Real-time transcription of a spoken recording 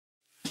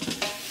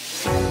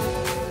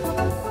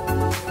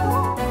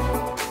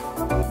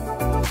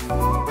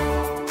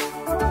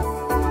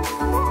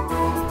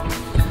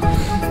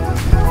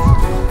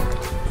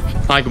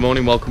Hi, good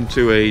morning, welcome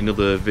to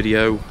another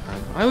video.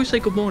 I always say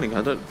good morning,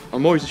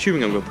 I'm always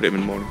assuming I'm going to put it in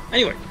the morning.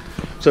 Anyway,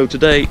 so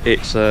today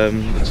it's the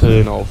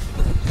turn of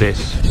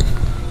this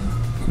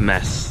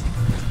mess.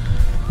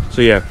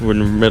 So yeah, we're in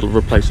the middle of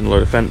replacing a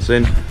load of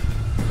fencing. As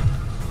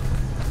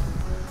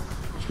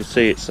you can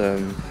see, it's yeah,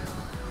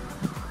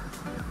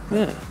 it's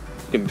going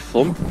to be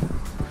fun.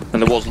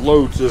 And there was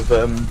loads of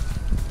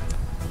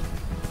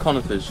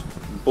conifers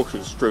and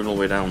bushes strewn all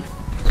the way down.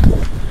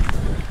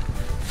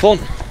 Fun!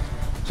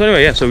 So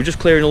anyway, yeah, so we're just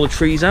clearing all the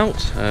trees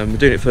out. We're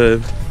doing it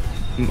for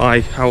my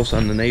house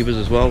and the neighbours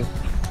as well.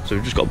 So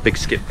we've just got a big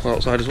skip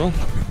outside as well.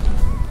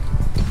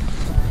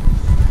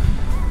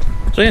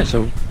 So yeah,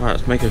 so right,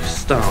 let's make a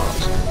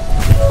start.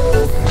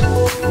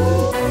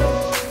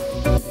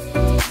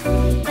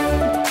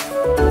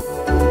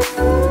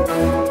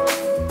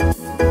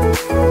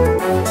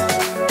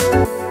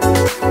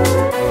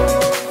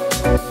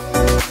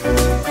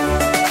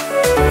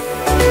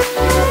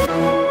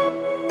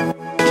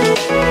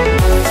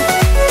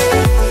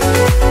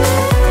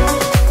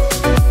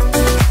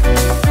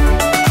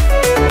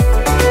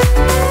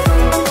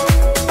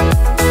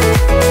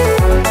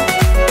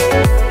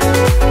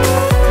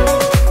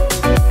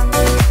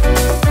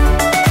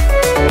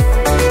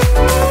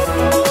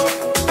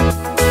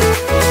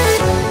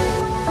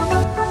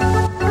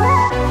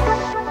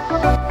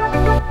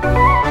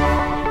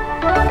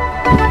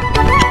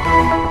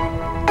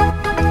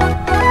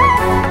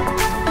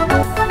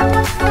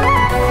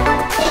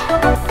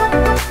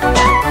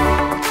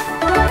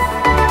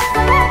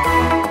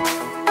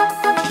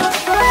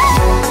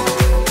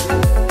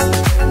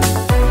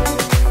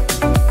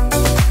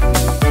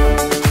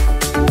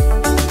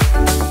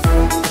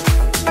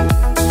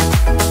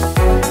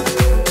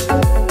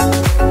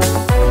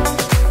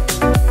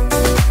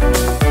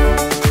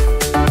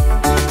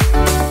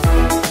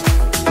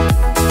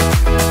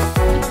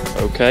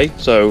 Okay,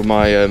 so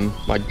my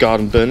my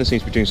garden burner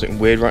seems to be doing something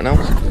weird right now.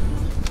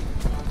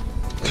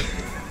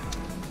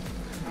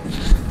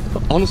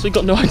 Honestly,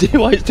 got no idea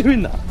why it's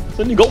doing that. It's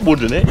only got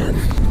wood in it.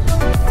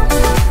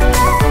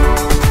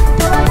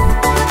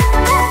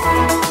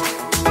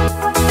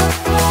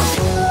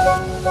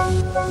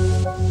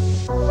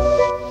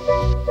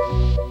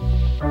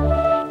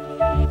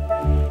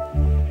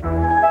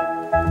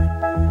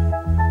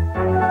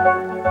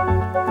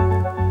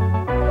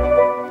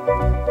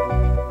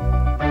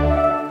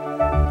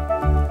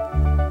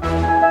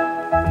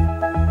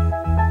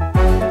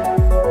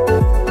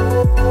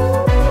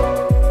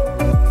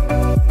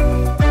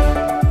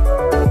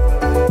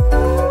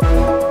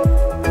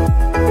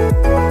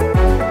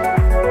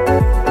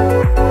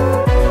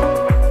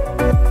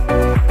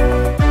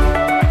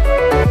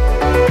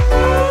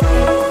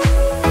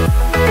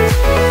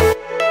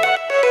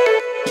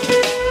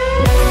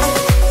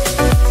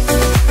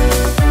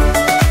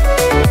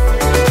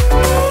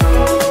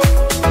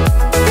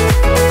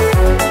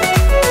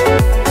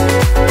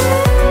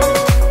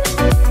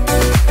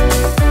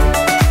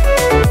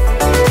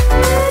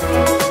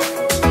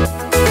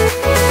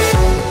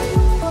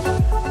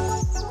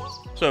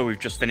 So we've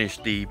just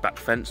finished the back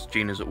fence.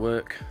 Gina's at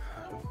work.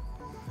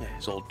 Yeah,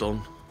 it's all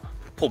done.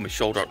 Pulled my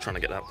shoulder out trying to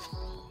get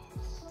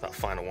that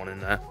final one in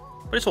there,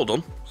 but it's all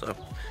done. So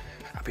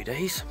happy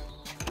days.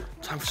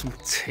 Time for some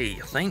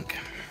tea, I think.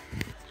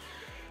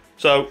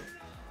 So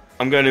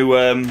I'm going to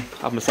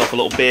have myself a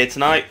little beer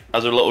tonight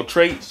as a little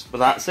treat, but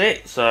that's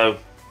it. So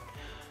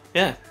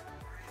yeah,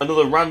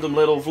 another random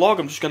little vlog.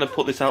 I'm just going to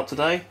put this out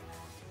today.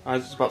 I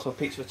was about to have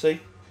pizza for tea.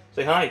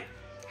 Say hi.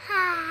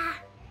 Hi.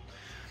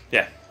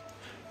 Yeah.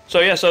 So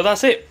yeah, so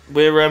that's it.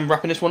 We're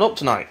wrapping this one up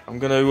tonight. I'm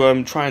going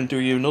to try and do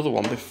you another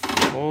one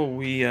before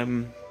we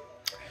run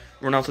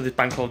out of this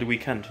bank holiday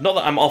weekend. Not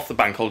that I'm off the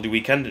bank holiday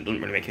weekend, it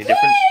doesn't really make any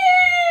difference.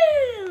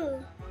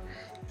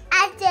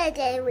 After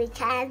the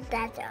weekend,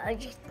 that's all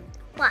just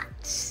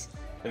what?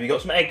 Have you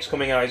got some eggs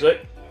coming,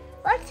 Isaac?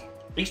 What?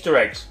 Easter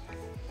eggs.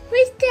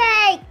 Where's the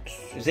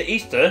eggs? Is it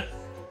Easter?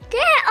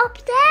 They're up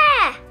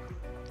there.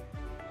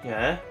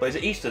 Yeah, but is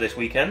it Easter this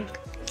weekend?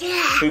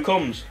 Yeah. Who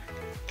comes?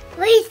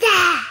 Where's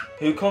there?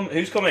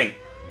 Who's coming?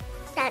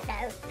 Don't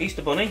know.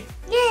 Easter Bunny?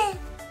 Yeah.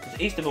 Is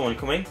the Easter Bunny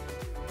coming?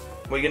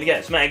 Where are you going to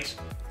get some eggs?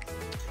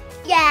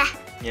 Yeah.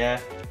 Yeah,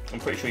 I'm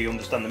pretty sure you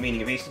understand the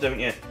meaning of Easter, don't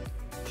you? It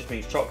just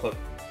means chocolate.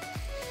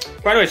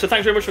 Right, anyway, so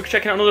thanks very much for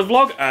checking out another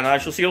vlog, and I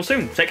shall see you all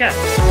soon. Take care.